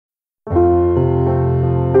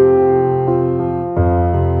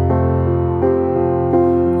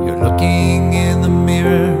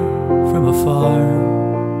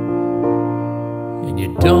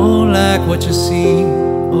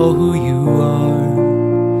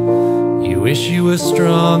wish you were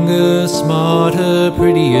stronger, smarter,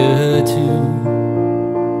 prettier too.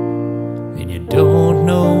 And you don't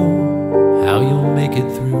know how you'll make it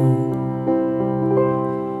through.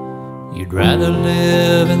 You'd rather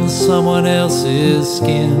live in someone else's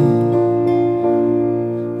skin,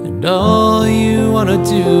 and all you wanna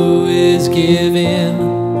do is give in.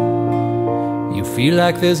 You feel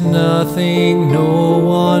like there's nothing, no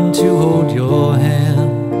one to hold your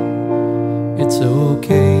hand. It's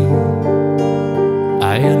okay,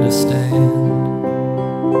 I understand.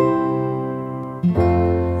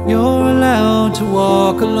 You're allowed to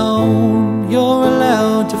walk alone, you're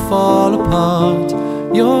allowed to fall apart,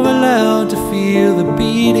 you're allowed to feel the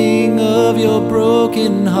beating of your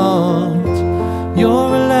broken heart.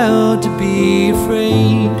 You're allowed to be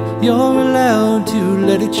afraid, you're allowed to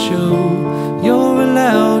let it show. You're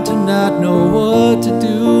allowed to not know what to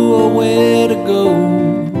do or where to go.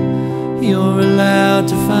 You're allowed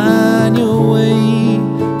to find your way,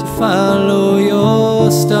 to follow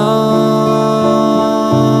your star.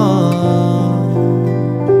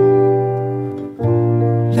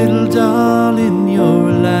 Little darling, you're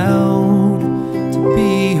allowed to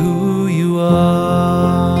be who you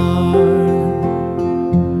are.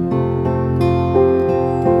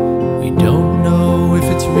 We don't know if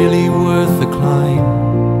it's really worth the climb,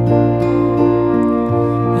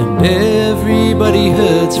 and everybody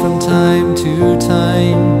hurts from time to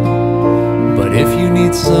time. But if you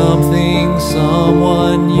need something,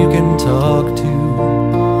 someone you can talk to,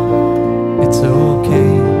 it's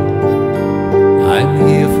okay, I'm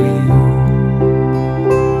here for you.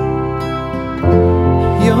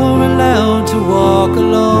 You're allowed to walk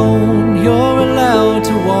alone, you're allowed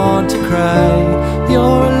to want to cry,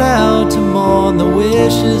 you're allowed to mourn the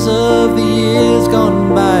wishes of the years gone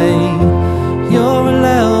by. You're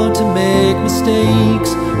allowed to make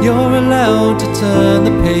mistakes, you're allowed to turn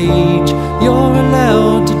the page, you're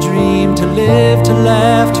allowed to dream, to live, to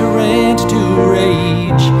laugh, to